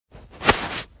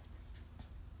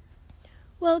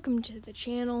Welcome to the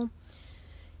channel.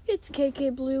 It's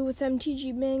KK Blue with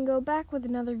MTG Mango back with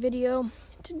another video.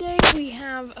 Today we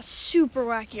have a super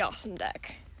wacky awesome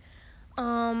deck.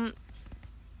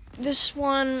 This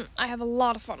one I have a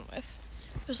lot of fun with.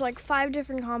 There's like 5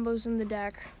 different combos in the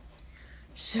deck.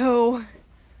 So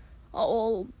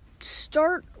I'll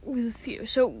start with a few.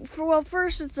 So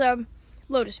first it's a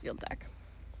Lotus Field deck.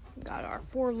 Got our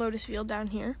 4 Lotus Field down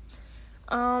here.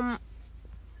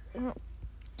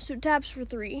 So it taps for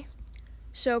 3.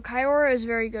 So Kyora is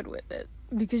very good with it,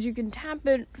 because you can tap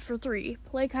it for 3,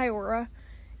 play Kyora,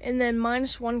 and then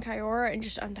 -1 Kyora and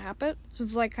just untap it. So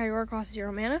it's like Kyora costs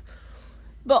 0 mana.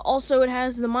 But also it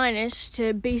has the minus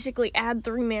to basically add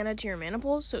 3 mana to your mana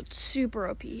pool, so it's super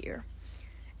OP here.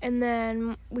 And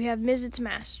then we have Mizzet's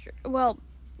Master. Well,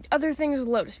 other things with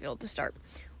Lotus Field to start.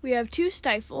 We have 2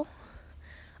 Stifle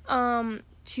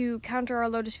to counter our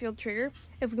Lotus Field trigger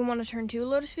if we want to turn 2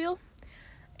 Lotus Field.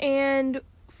 And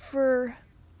for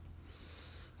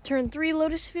turn 3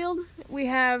 Lotus Field, we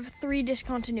have 3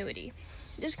 Discontinuity.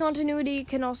 Discontinuity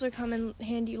can also come in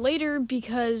handy later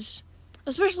because,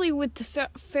 especially with the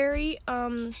Fairy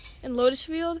and Lotus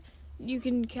Field, you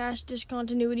can cast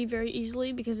Discontinuity very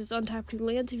easily because it's untap 2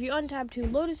 lands. If you untap 2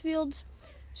 Lotus Fields,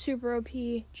 super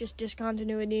OP, just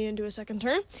Discontinuity into a second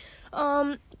turn.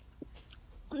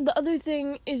 The other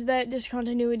thing is that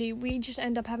Discontinuity, we just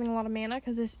end up having a lot of mana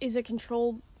because this is a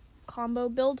control combo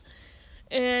build,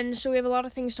 and so we have a lot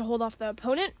of things to hold off the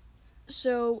opponent,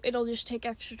 so it'll just take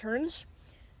extra turns.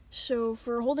 So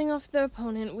for holding off the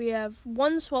opponent, we have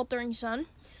 1 Sweltering Sun.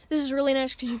 This is really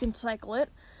nice because you can cycle it,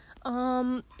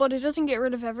 but it doesn't get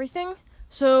rid of everything,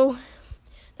 so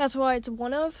that's why it's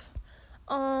one of.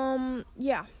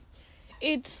 Yeah,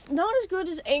 it's not as good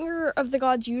as Anger of the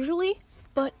Gods usually,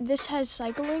 but this has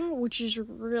cycling, which is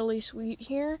really sweet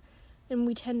here, and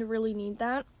we tend to really need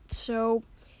that, so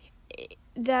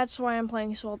that's why I'm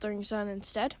playing Sweltering Sun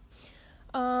instead.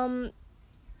 1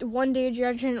 Day of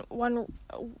Judgment,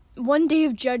 one Day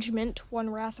of Judgment, 1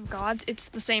 Wrath of Gods. It's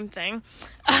the same thing.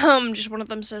 Just one of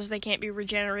them says they can't be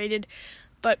regenerated,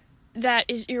 but that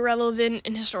is irrelevant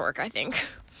in Historic, I think.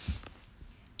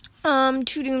 2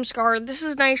 Doomscar. This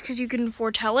is nice because you can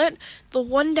foretell it. The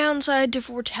one downside to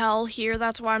foretell here,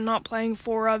 that's why I'm not playing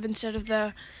 4 of instead of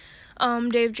the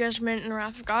Day of Judgment and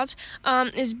Wrath of Gods,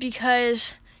 is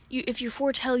because if you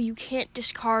foretell, you can't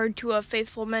discard to a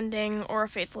Faithful Mending or a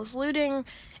Faithless Looting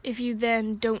if you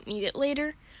then don't need it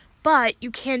later. But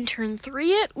you can turn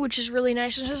 3 it, which is really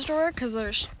nice in Historic, because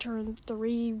there's turn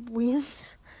 3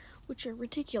 wins, which are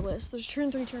ridiculous. There's turn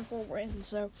 3, turn 4 wins,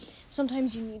 so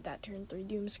sometimes you need that turn 3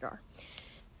 Doomscar.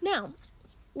 Now,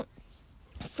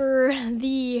 for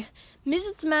the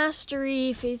Mizzet's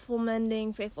Mastery, Faithful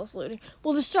Mending, Faithless Looting.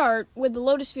 Well, to start, with the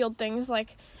Lotus Field things,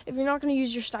 like, if you're not going to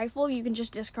use your Stifle, you can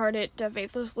just discard it to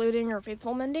Faithless Looting or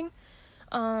Faithful Mending.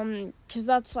 Because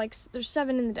that's, like, there's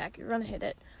 7 in the deck, you're going to hit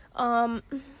it.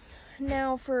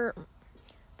 Now, for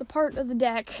the part of the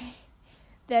deck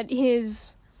that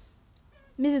is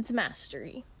Mizzet's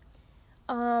Mastery.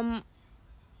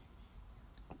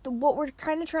 What we're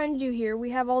kind of trying to do here,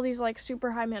 we have all these, like,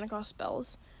 super high mana cost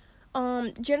spells.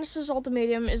 Genesis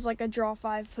Ultimatum is like a draw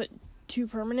 5, put 2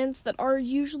 permanents that are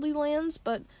usually lands,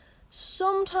 but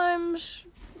sometimes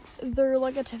they're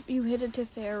like you hit a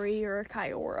Teferi or a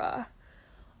Kyora.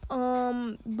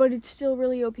 But it's still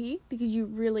really OP because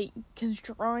because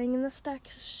drawing in this deck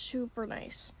is super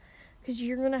nice. Because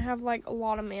you're gonna have like a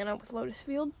lot of mana with Lotus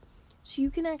Field, so you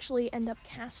can actually end up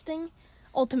casting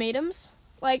ultimatums.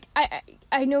 Like,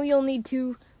 I know you'll need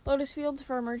 2 Lotus Fields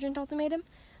for Emergent Ultimatum.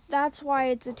 That's why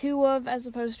it's a 2 of as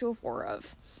opposed to a 4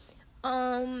 of.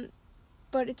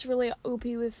 But it's really OP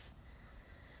with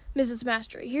Mizzet's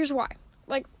Mastery. Here's why.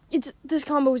 Like, this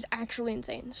combo is actually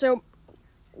insane. So,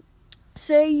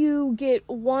 say you get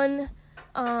 1,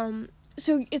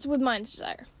 so it's with Mind's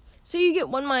Desire. Say you get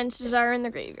 1 Mind's Desire in the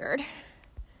graveyard.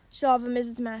 You'll have a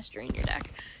Mizzet's Mastery in your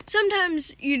deck.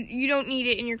 Sometimes you don't need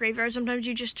it in your graveyard. Sometimes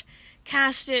you just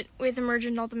cast it with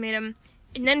Emergent Ultimatum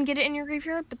and then get it in your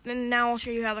graveyard, but then now I'll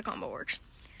show you how the combo works.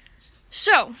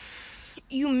 So,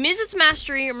 you Mizzet's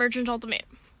Mastery, Emergent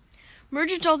Ultimatum.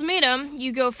 Emergent Ultimatum,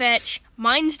 you go fetch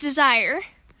Mind's Desire.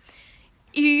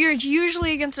 You're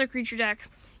usually against a creature deck.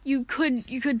 You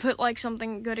could put like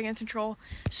something good against control.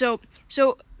 So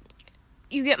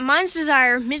you get Mind's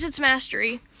Desire, Mizzet's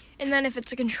Mastery, and then if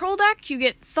it's a control deck, you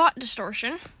get Thought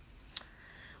Distortion,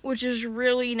 which is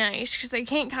really nice because they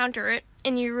can't counter it,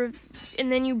 and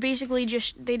then you basically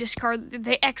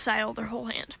they exile their whole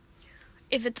hand.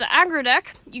 If it's an aggro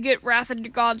deck, you get Wrath of the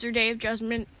Gods or Day of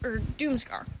Judgment or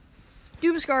Doomscar.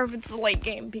 Doomscar if it's the late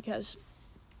game, because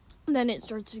then it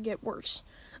starts to get worse.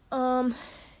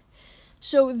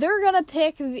 So they're gonna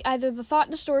pick either the Thought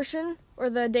Distortion or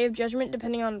the Day of Judgment,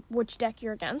 depending on which deck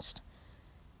you're against.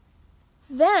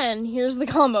 Then here's the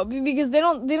combo, because they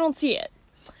don't see it.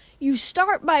 You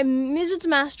start by Mizzet's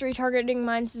Mastery targeting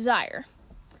Mind's Desire,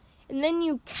 and then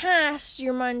you cast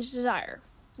your Mind's Desire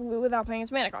without paying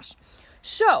its mana cost.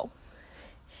 So,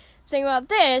 the thing about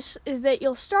this is that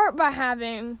you'll start by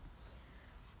having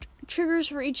triggers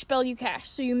for each spell you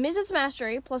cast. So you Mizzet's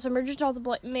Mastery plus Emergent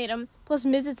Ultimatum plus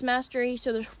Mizzet's Mastery,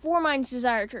 so there's 4 Mind's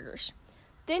Desire triggers.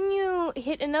 Then you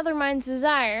hit another Mind's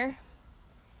Desire,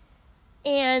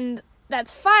 and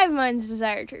that's 5 Mind's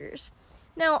Desire triggers.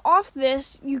 Now, off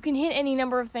this, you can hit any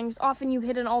number of things. Often you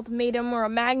hit an Ultimatum or a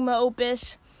Magma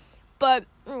Opus, but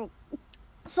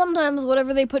sometimes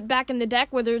whatever they put back in the deck,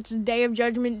 whether it's Day of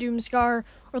Judgment, Doomscar,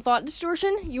 or Thought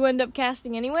Distortion, you end up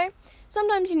casting anyway.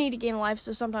 Sometimes you need to gain life,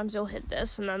 so sometimes you'll hit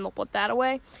this, and then they'll put that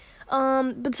away.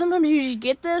 But sometimes you just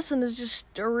get this, and it's just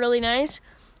really nice,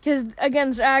 because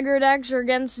against aggro decks or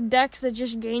against decks that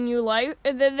just gain you life,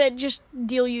 that just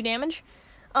deal you damage.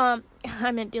 I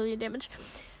meant deal you damage.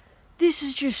 This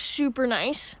is just super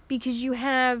nice, because you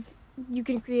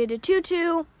can create a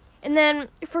 2/2, and then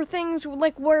for things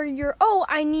like where you're,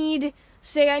 I need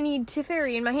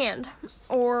Teferi in my hand,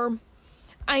 or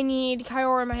I need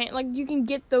Kyora in my hand. Like, you can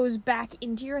get those back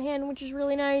into your hand, which is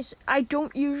really nice. I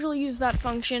don't usually use that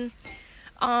function,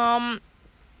 but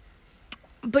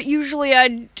usually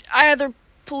I either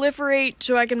proliferate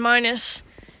so I can minus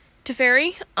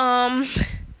Teferi,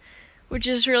 which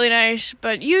is really nice,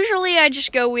 but usually I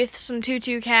just go with some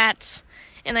 2/2 cats,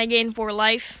 and I gain 4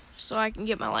 life, so I can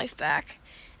get my life back,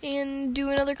 and do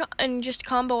another, and just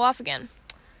combo off again.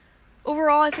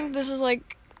 Overall, I think this is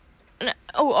like,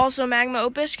 also Magma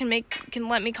Opus can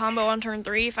let me combo on turn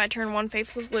 3 if I turn 1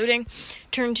 Faithless Looting,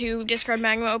 turn 2 discard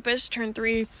Magma Opus, turn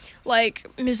 3 like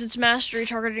Mizzet's Mastery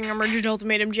targeting Emergent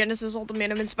Ultimatum, Genesis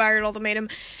Ultimatum, Inspired Ultimatum,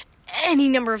 any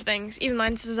number of things, even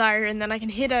Mind's Desire, and then I can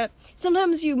hit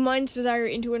sometimes you Mind's Desire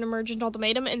into an Emergent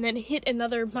Ultimatum, and then hit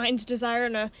another Mind's Desire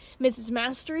and a Mizzet's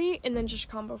Mastery, and then just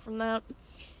combo from that.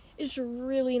 It's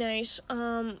really nice.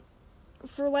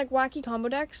 For like wacky combo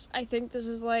decks, I think this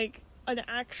is like an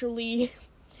actually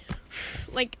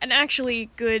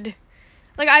good,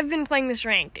 like, I've been playing this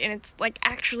ranked, and it's like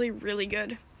actually really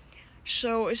good.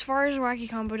 So as far as wacky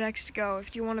combo decks go,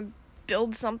 if you want to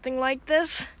build something like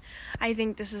this, I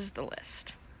think this is the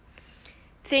list.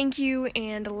 Thank you,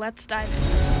 and let's dive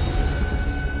in.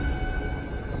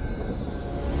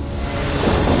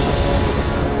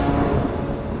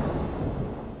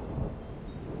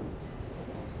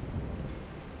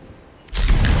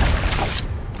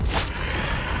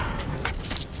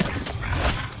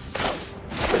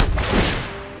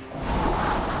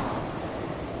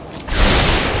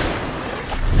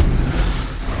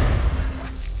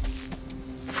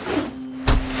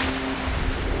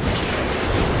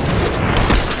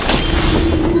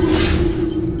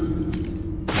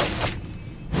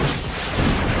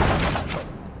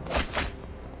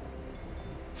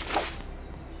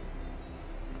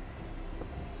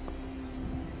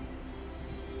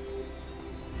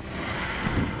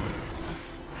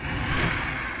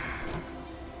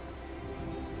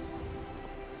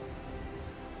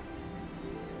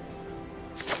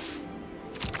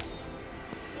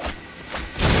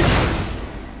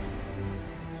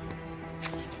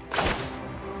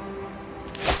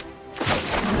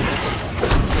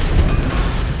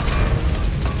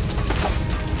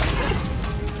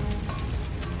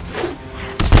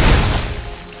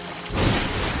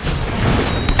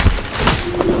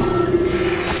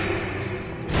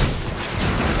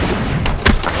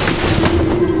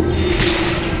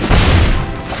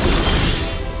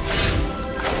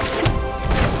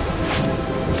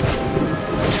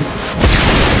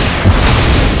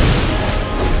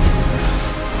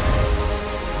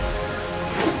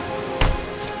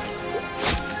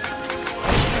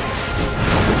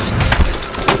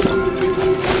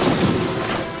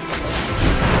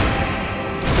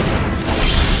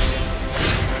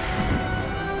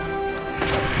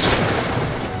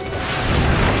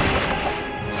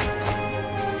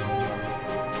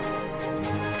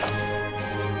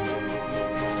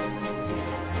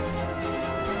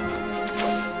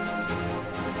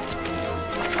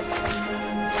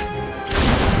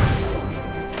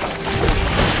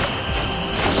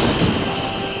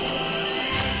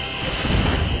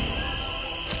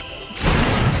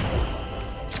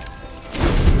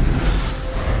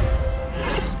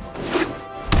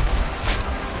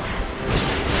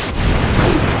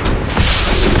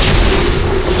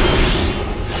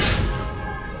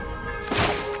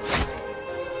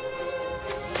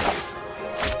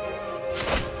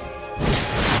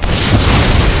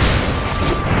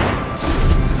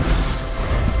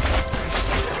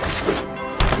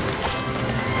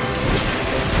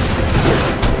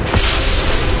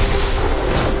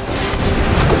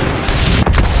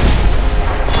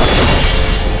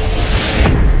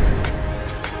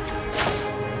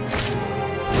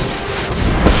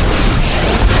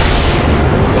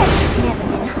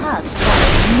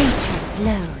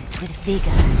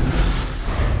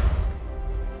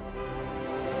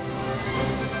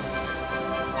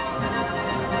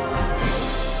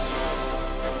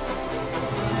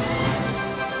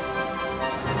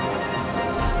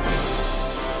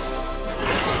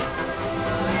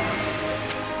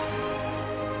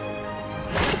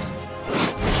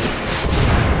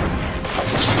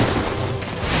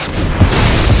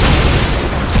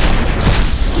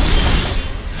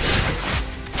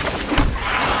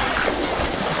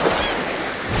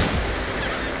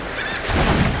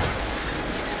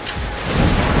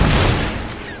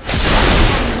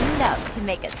 to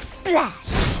make a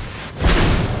splash.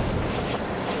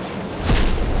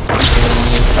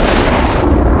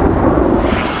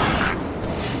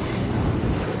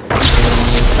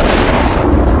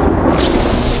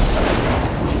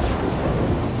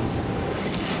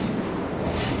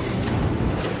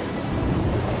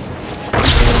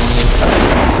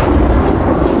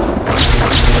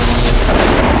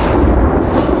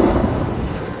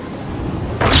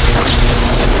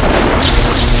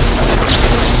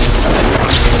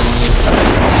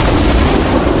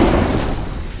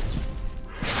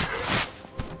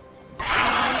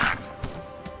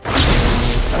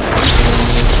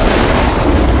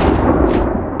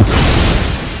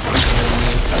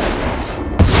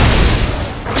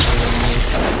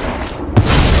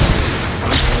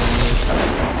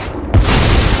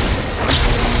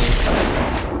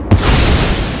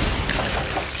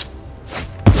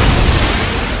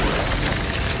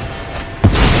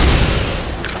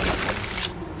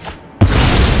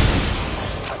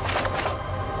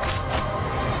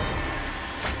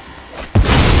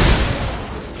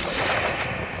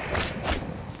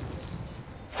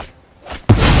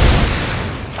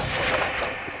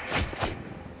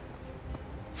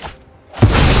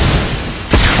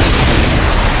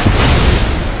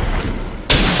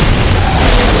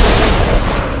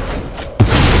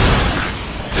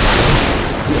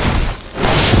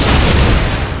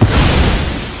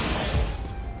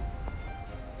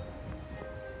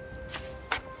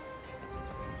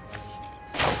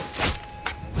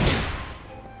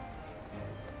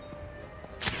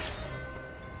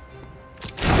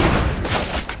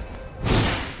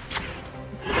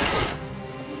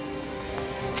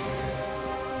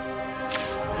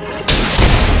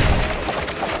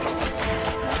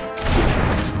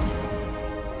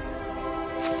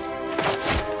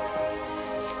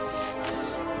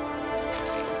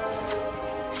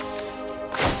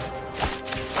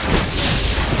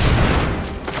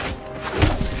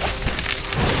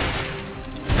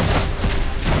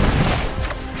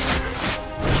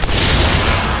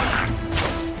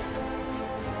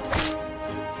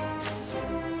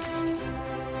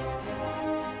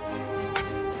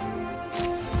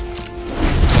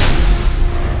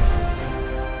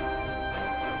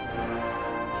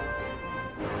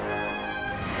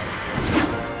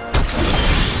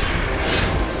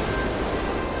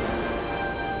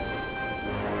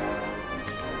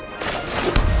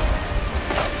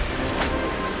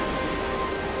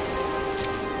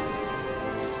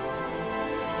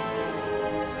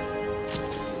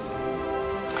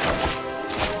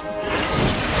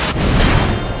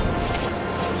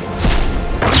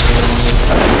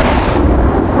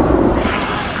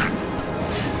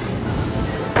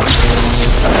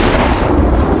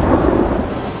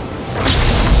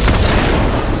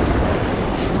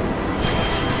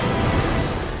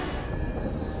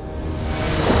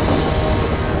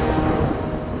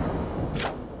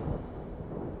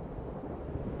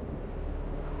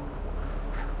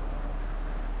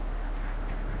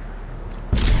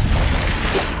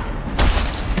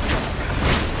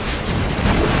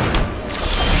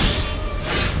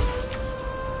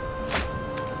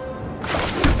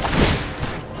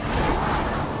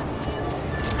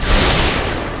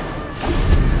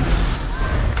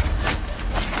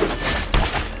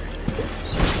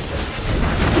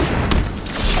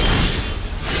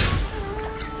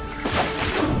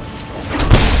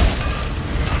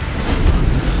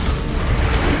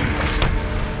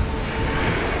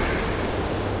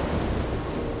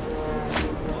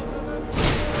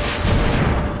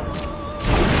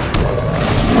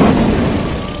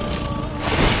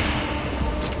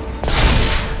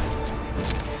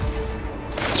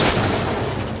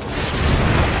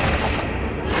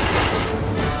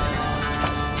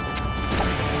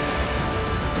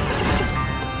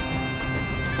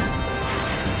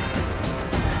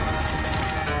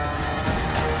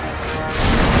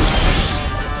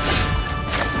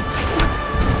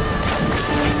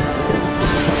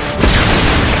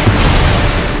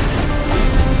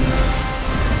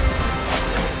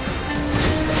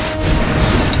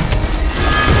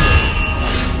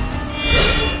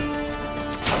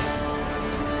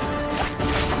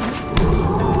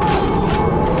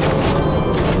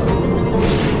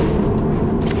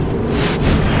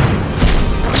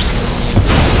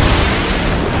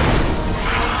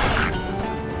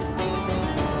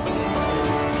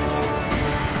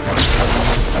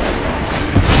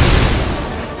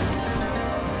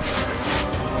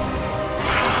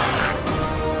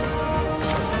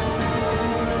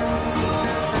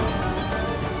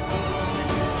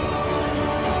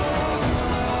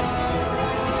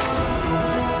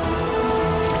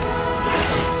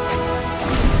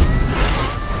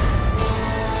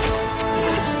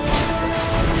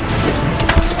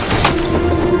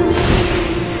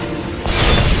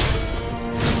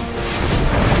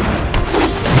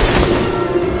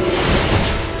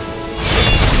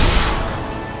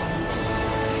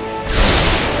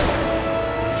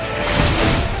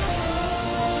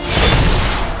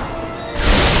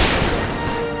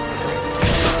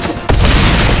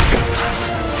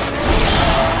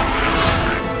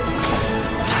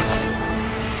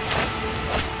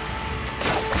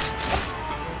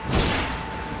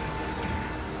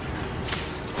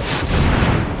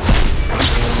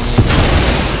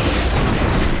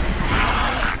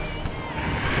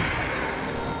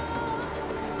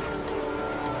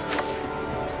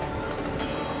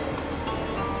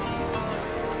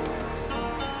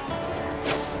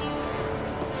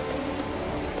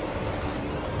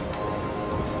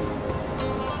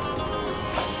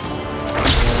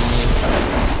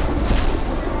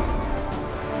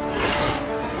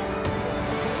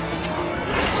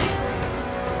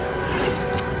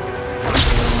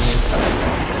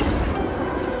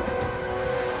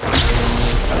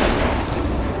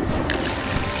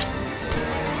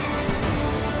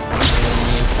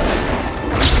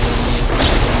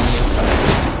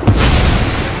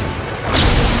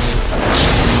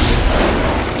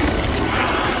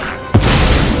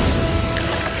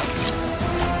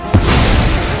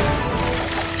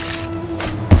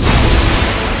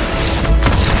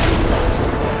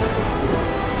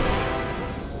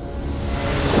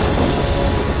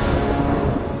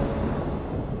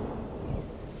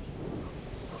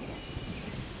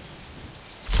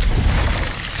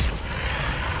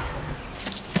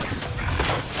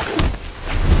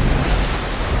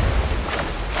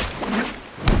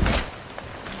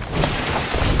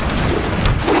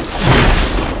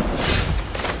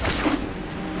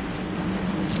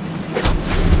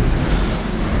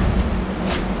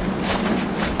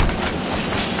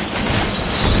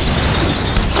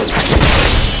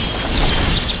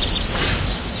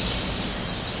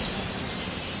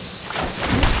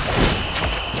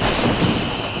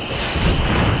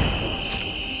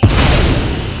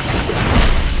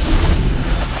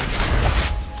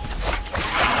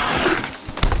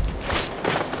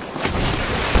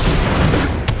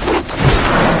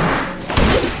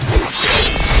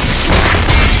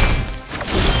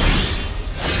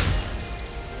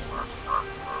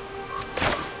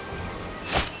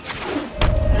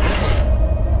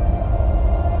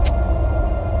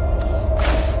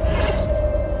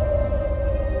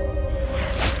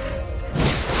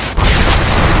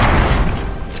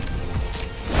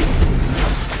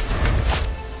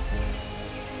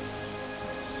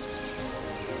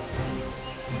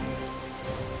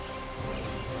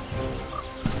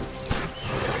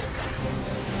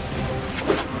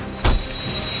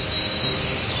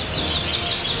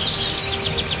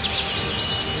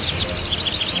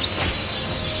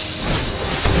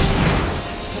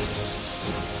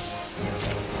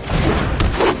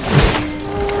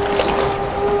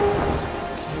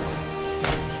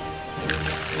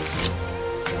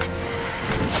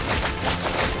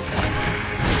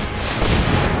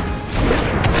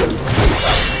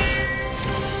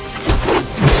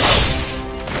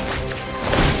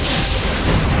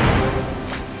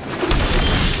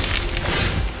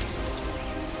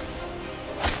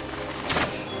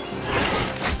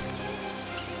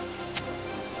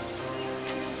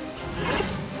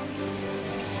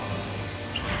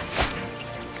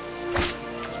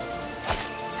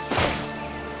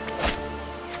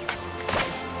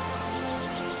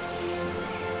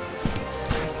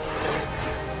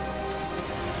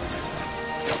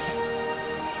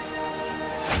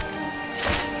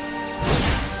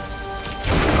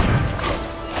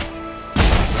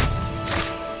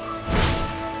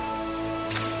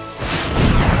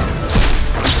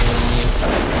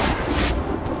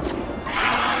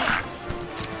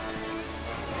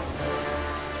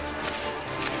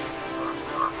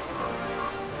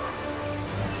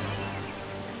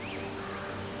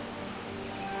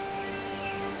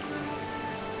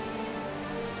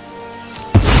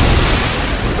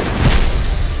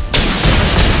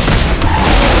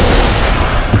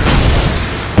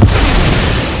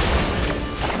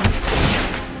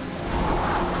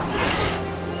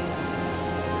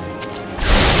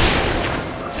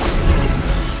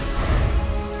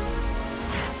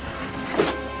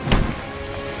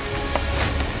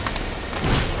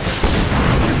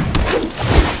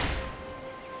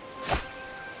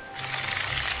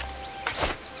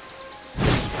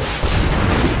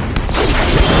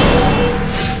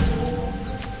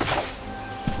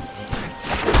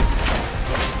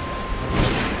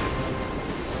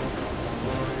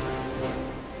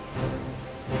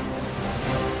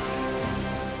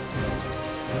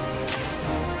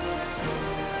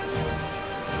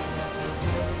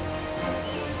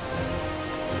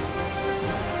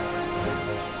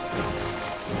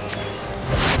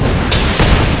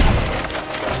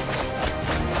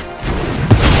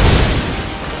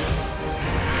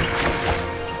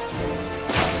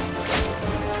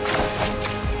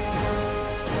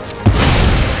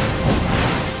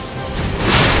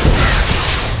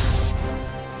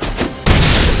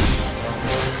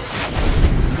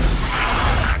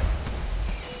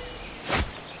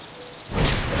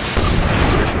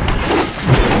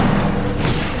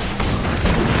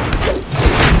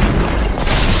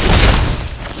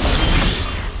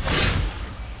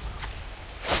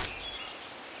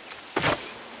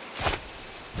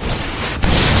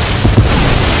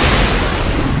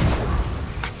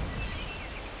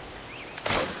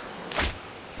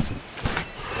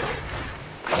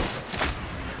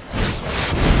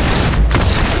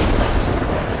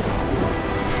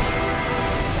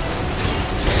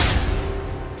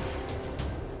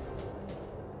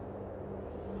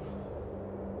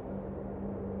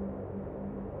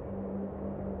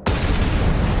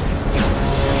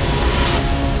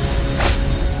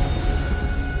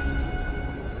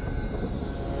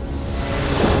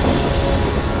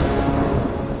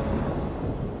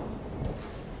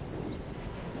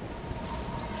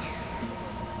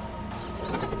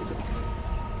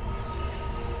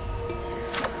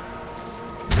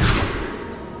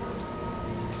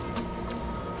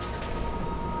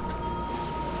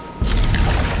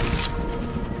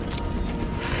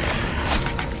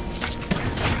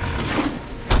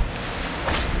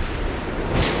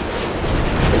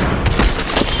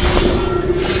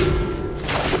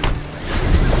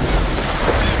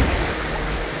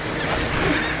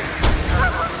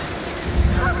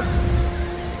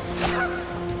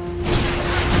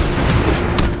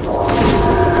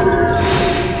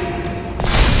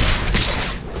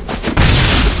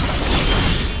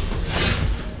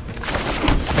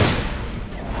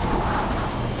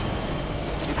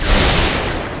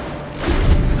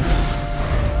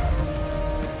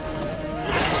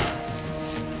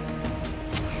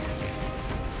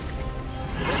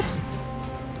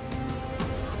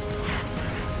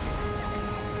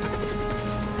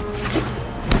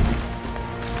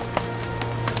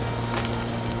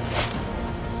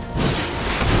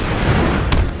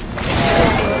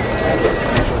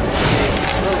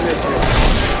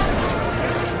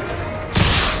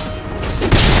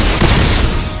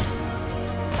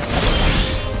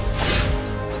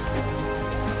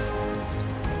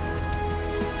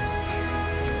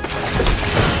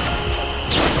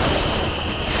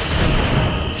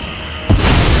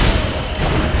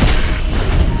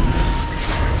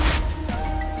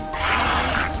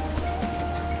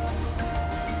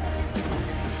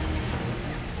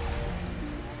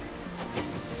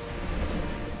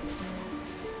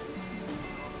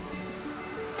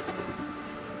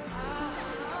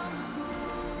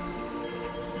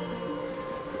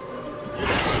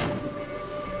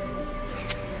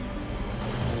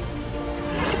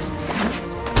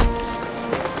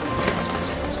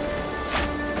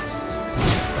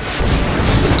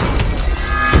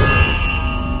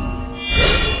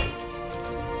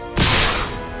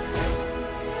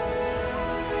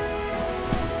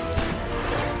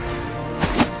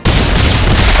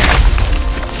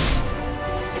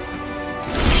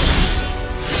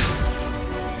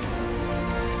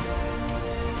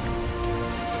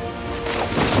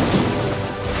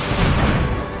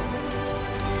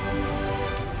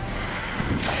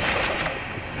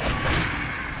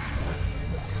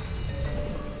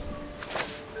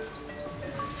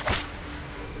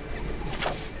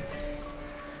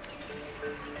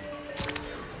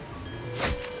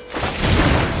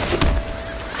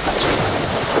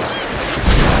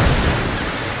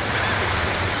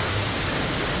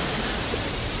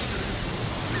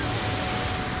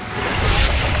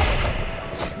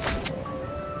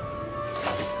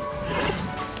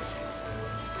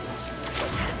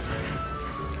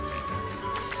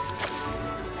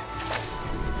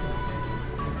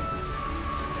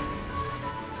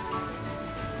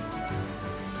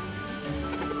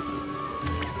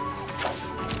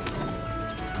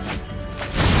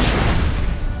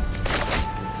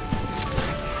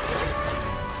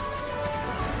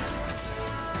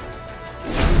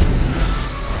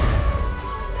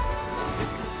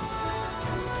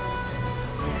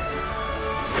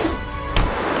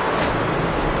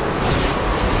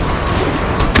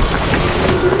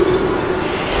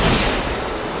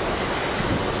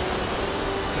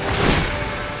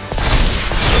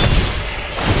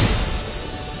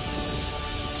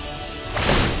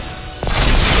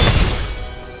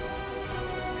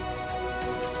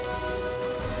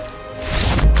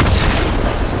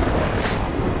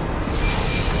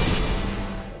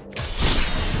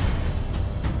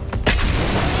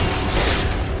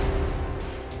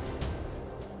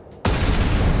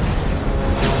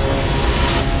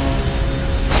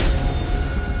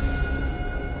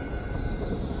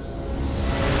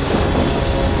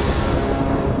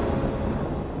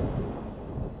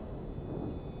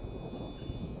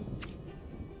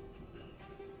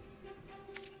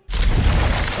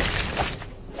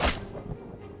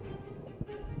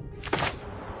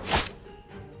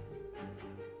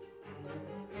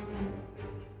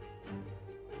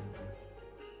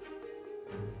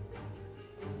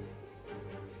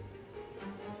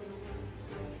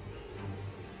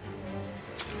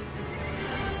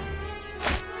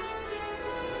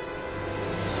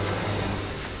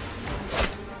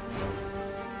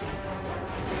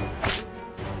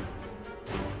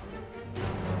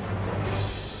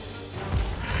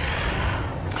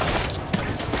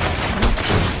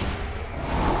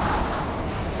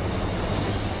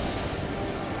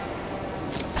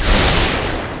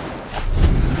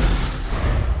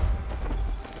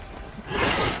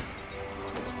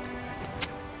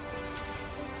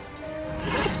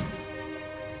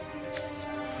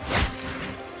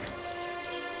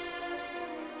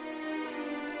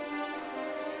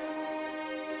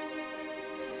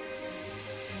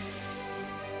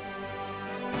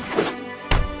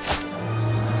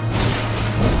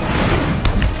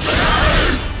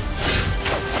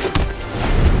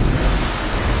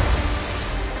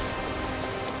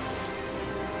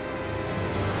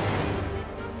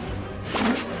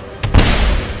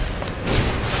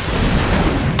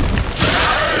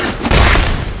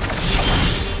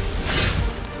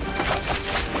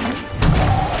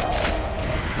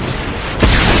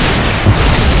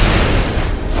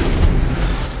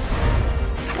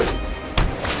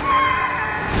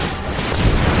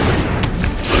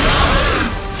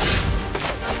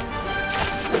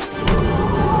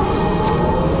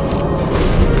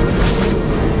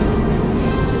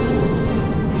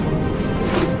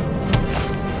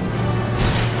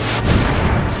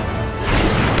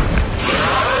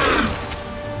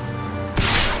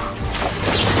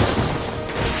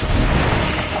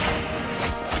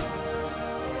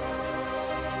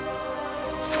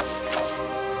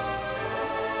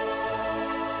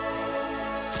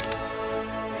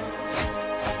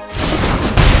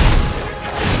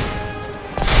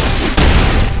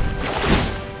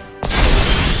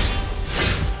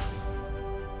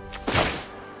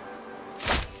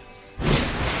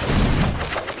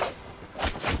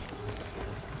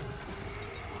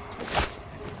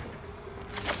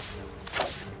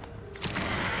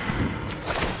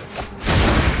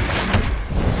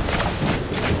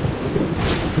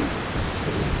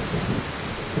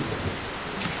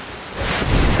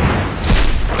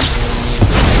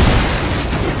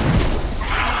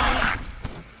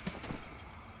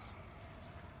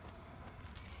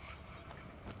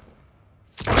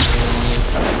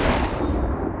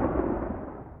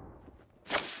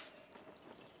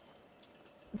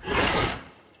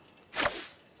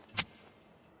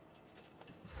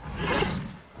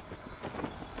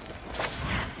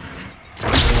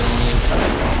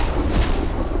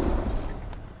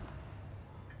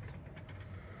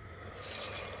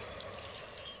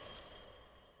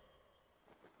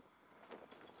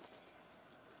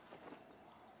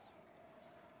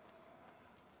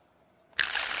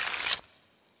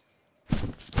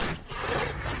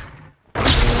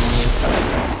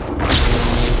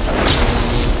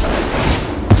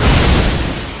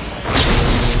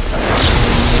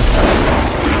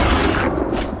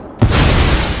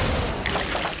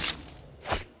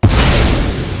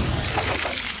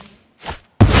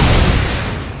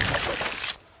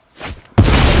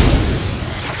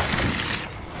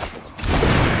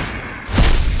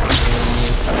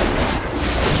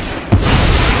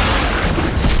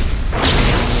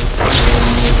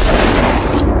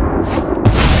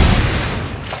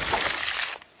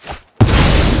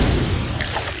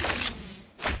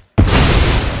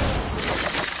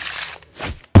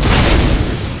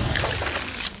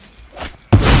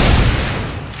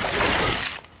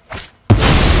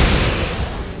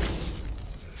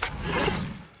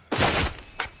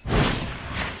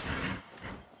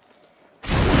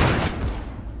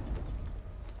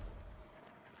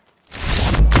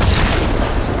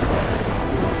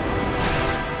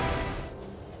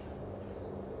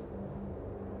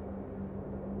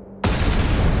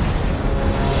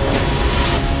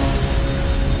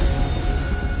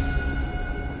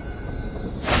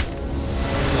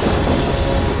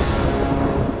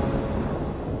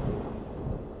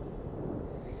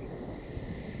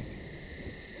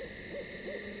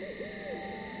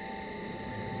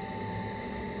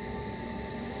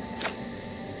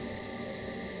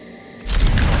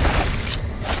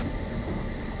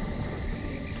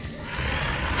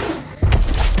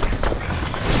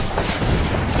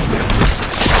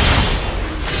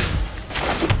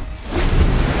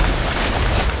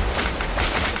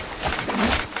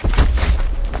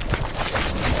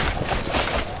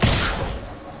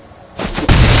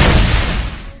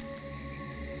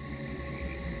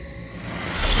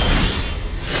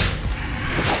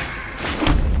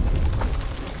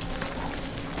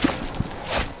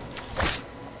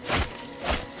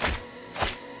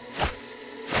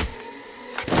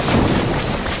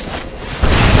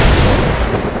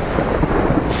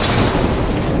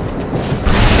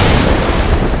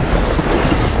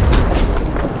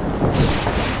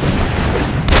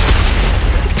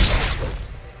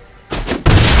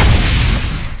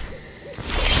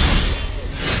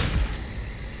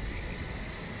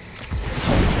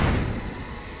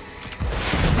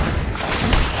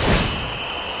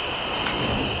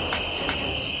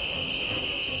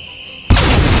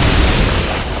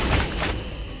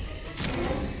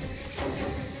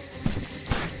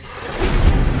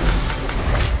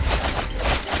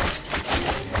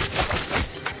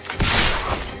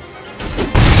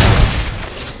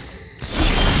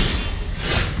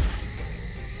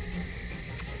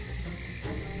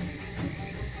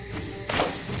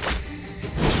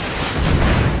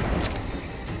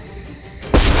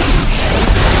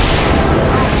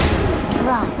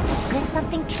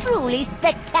 something truly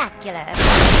spectacular.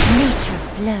 Nature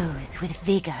flows with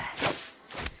vigor.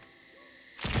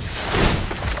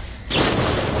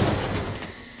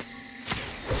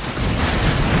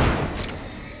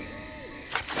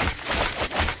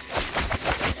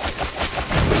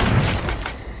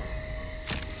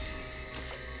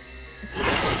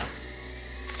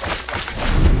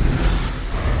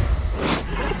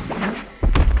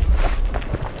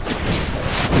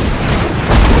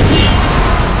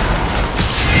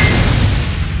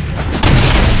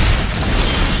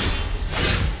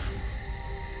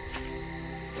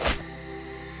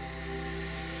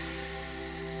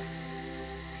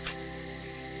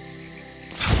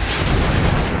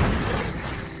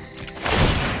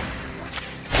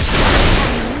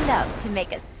 To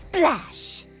make a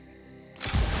splash.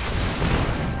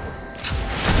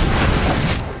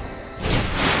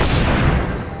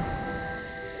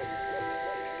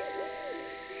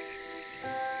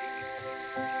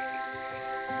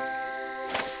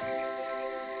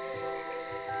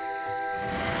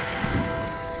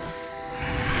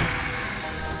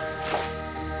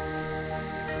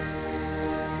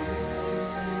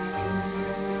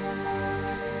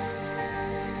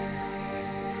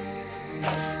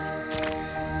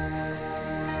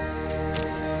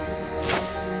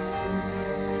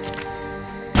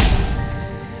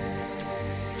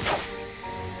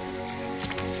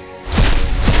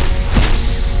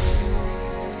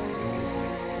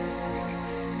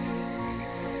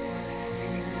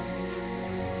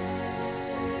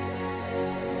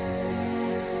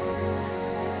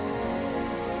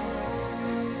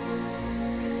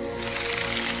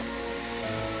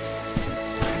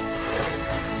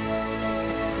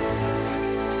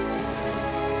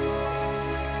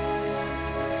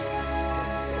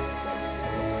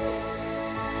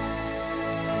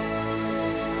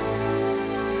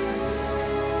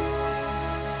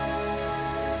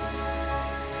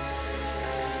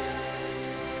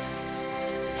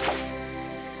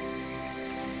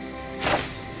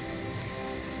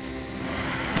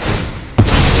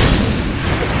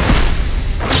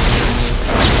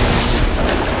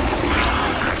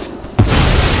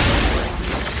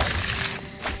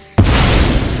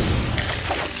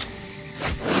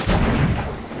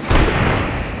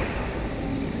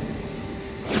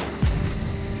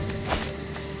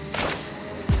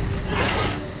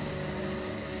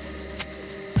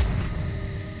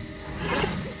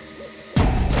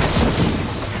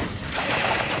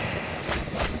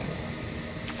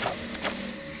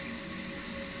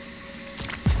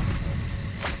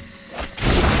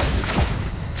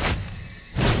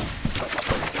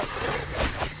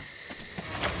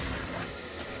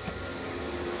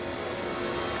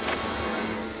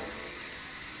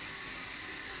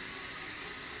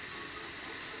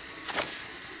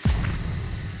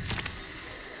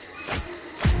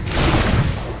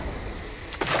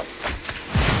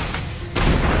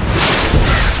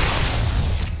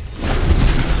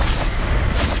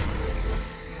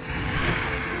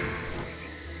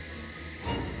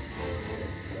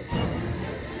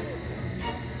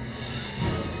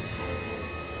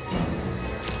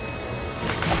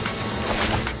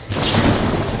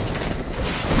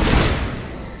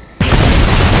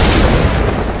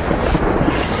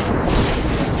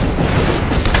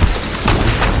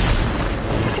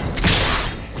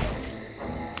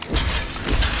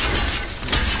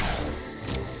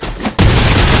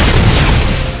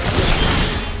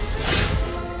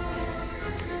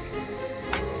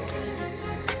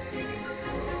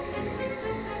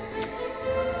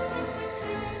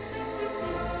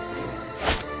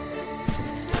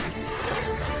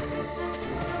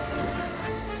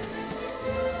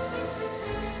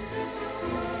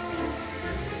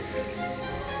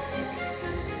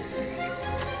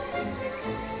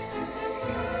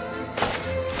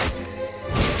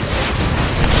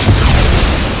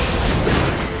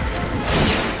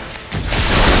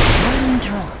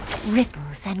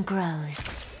 Ripples and grows.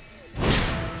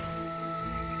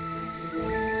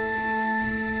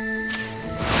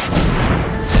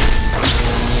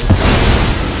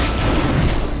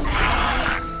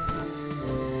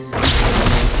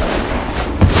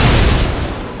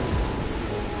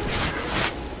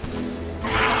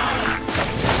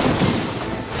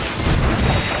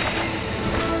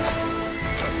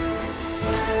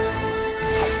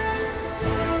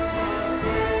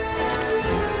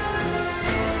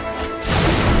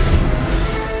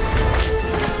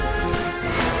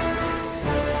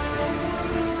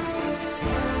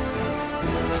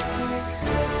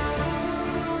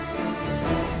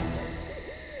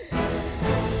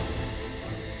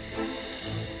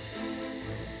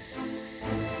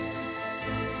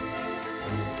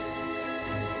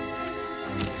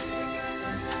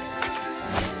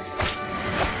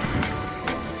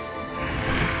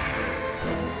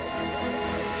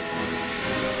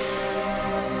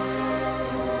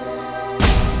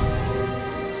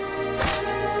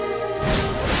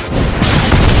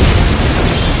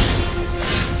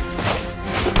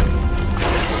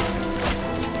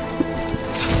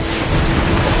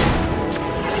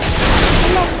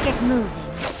 moving.